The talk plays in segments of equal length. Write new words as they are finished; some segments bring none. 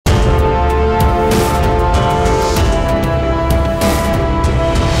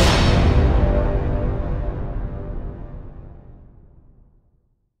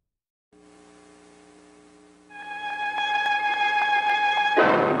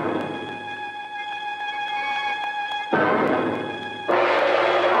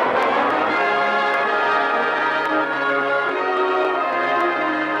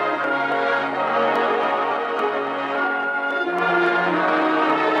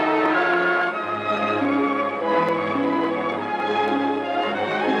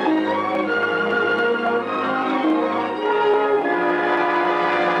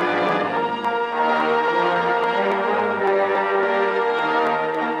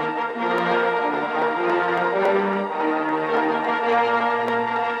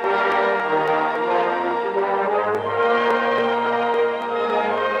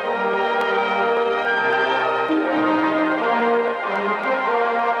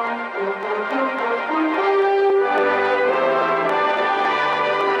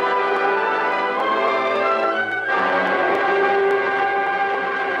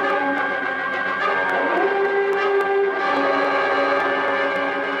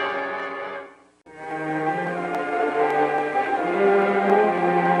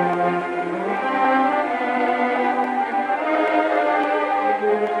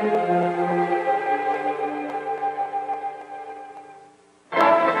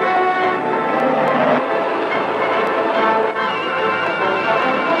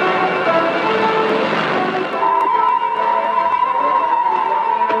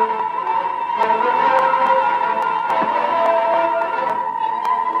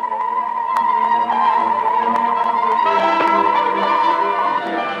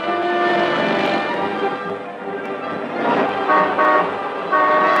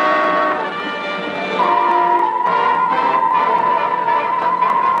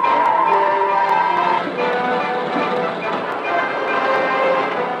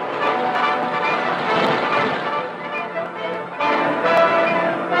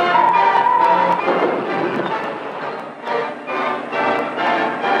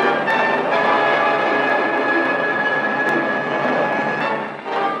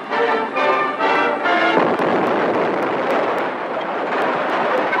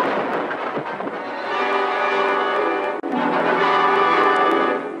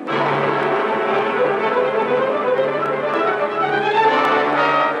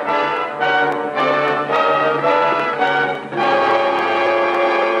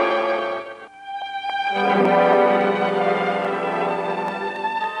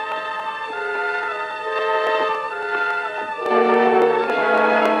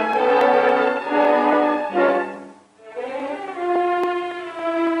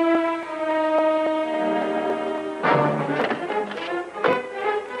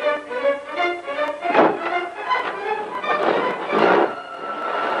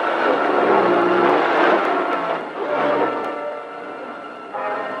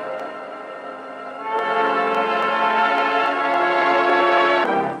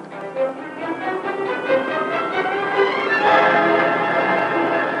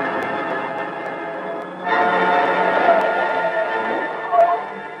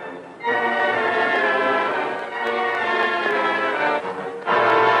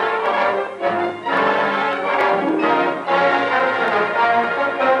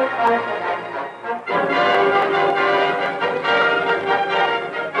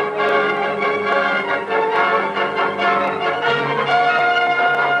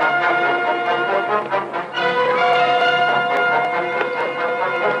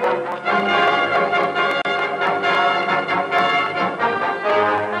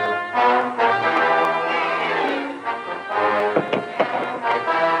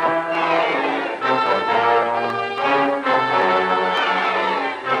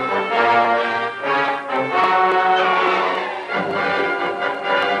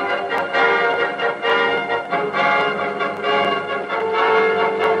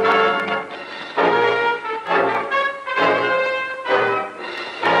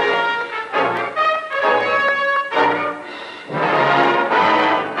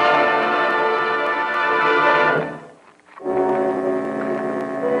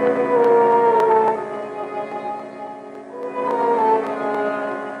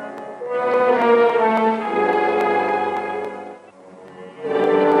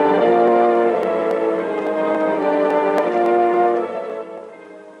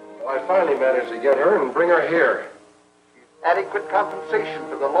I finally managed to get her and bring her here. Adequate compensation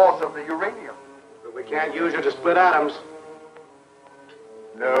for the loss of the uranium. But we can't use her to split atoms.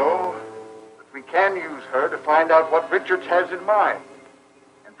 No, but we can use her to find out what Richards has in mind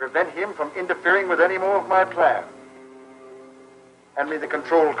and prevent him from interfering with any more of my plans. Hand me the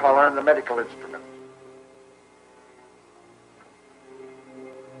control collar and the medical instruments.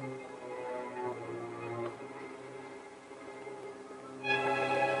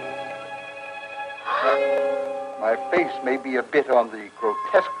 My face may be a bit on the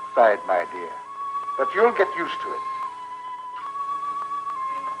grotesque side, my dear, but you'll get used to it.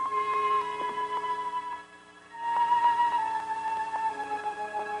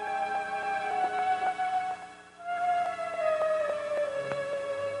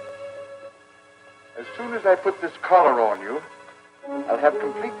 As soon as I put this collar on you, I'll have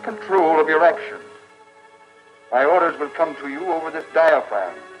complete control of your actions. My orders will come to you over this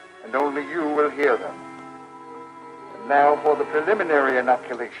diaphragm, and only you will hear them. And now for the preliminary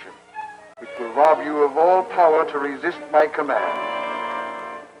inoculation, which will rob you of all power to resist my command.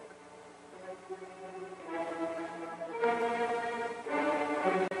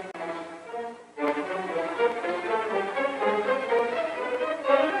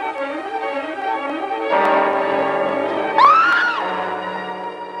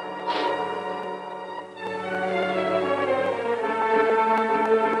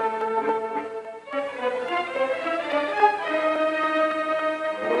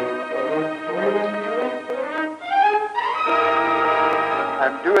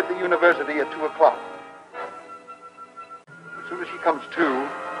 University at 2 o'clock. As soon as she comes to,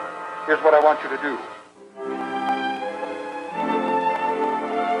 here's what I want you to do.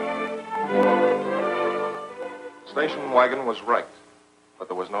 Station wagon was wrecked, but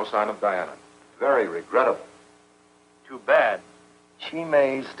there was no sign of Diana. Very regrettable. Too bad. She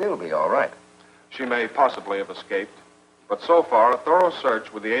may still be all right. She may possibly have escaped, but so far a thorough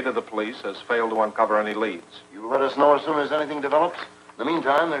search with the aid of the police has failed to uncover any leads. You let us know as soon as anything develops. In the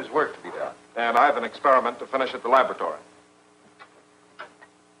meantime, there's work to be done. And I have an experiment to finish at the laboratory.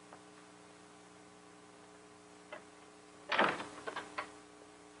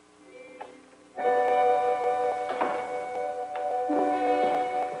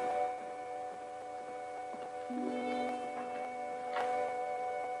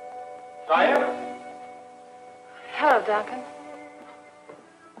 Diana? Hello, Duncan.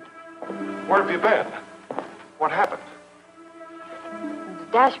 Where have you been? What happened? The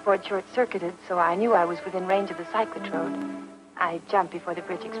dashboard short-circuited, so I knew I was within range of the cyclotrode. I jumped before the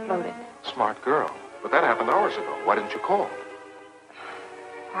bridge exploded. Smart girl. But that happened hours ago. Why didn't you call?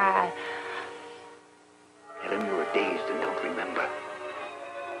 I Helen, you were dazed and don't remember.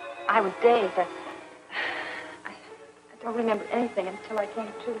 was dazed. I don't remember anything until I came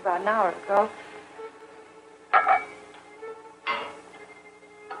to about an hour ago.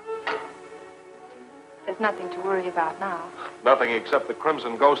 There's nothing to worry about now. Nothing except the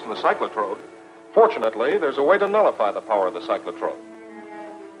crimson ghost in the cyclotrode. Fortunately, there's a way to nullify the power of the cyclotrode.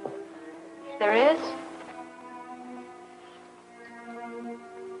 There is?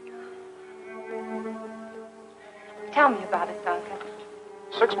 Tell me about it, Duncan.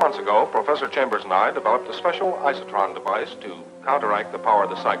 6 months ago, Professor Chambers and I developed a special isotron device to counteract the power of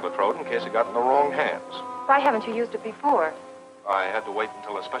the cyclotrode in case it got in the wrong hands. Why haven't you used it before? I had to wait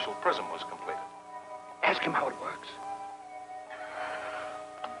until a special prism was completed. Ask him how it works.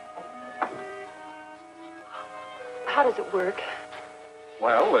 How does it work?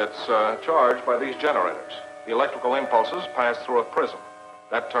 Well, it's charged by these generators. The electrical impulses pass through a prism.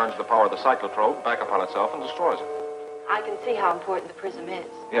 That turns the power of the cyclotrode back upon itself and destroys it. I can see how important the prism is.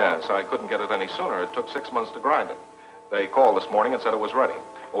 Yes, I couldn't get it any sooner. It took 6 months to grind it. They called this morning and said it was ready.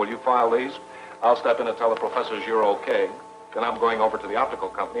 Will you file these? I'll step in and tell the professors you're okay. Then I'm going over to the optical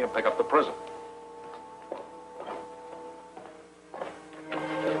company and pick up the prism.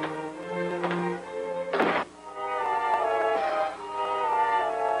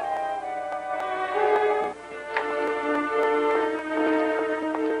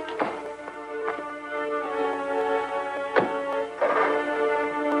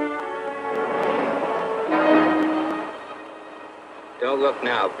 Don't look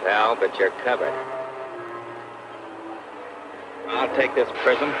now, pal, but you're covered. I'll take this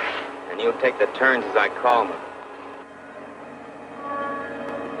prism, and you'll take the turns as I call them.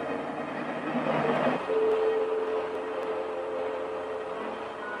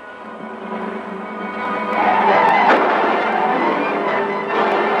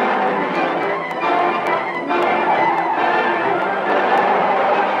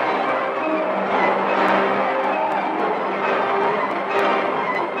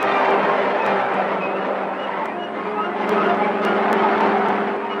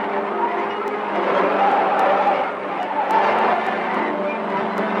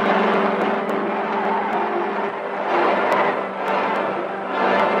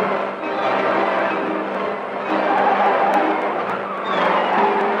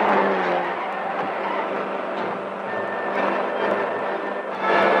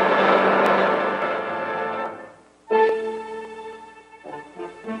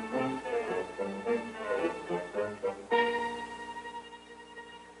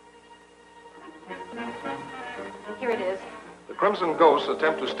 Crimson Ghost's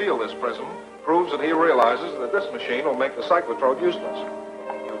attempt to steal this prism proves that he realizes that this machine will make the cyclotrode useless.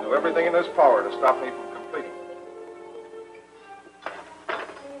 He'll do everything in his power to stop me from completing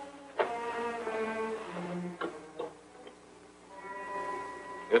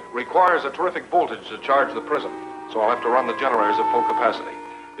it. It requires a terrific voltage to charge the prism, so I'll have to run the generators at full capacity.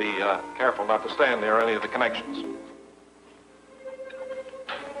 Be careful not to stand near any of the connections.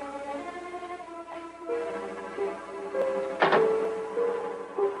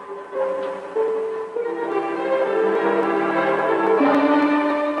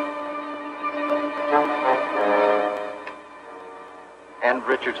 And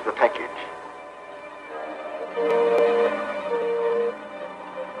Richards the package.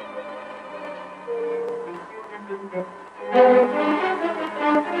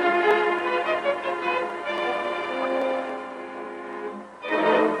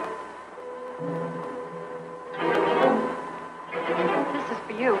 This is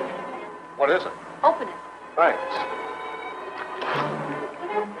for you. What is it? Open it. Thanks.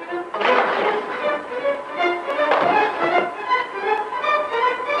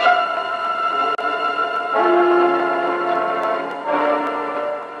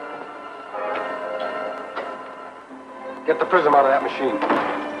 Get the prism out of that machine.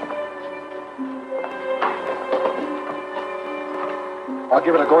 I'll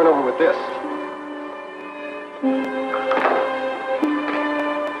give it a going over with this.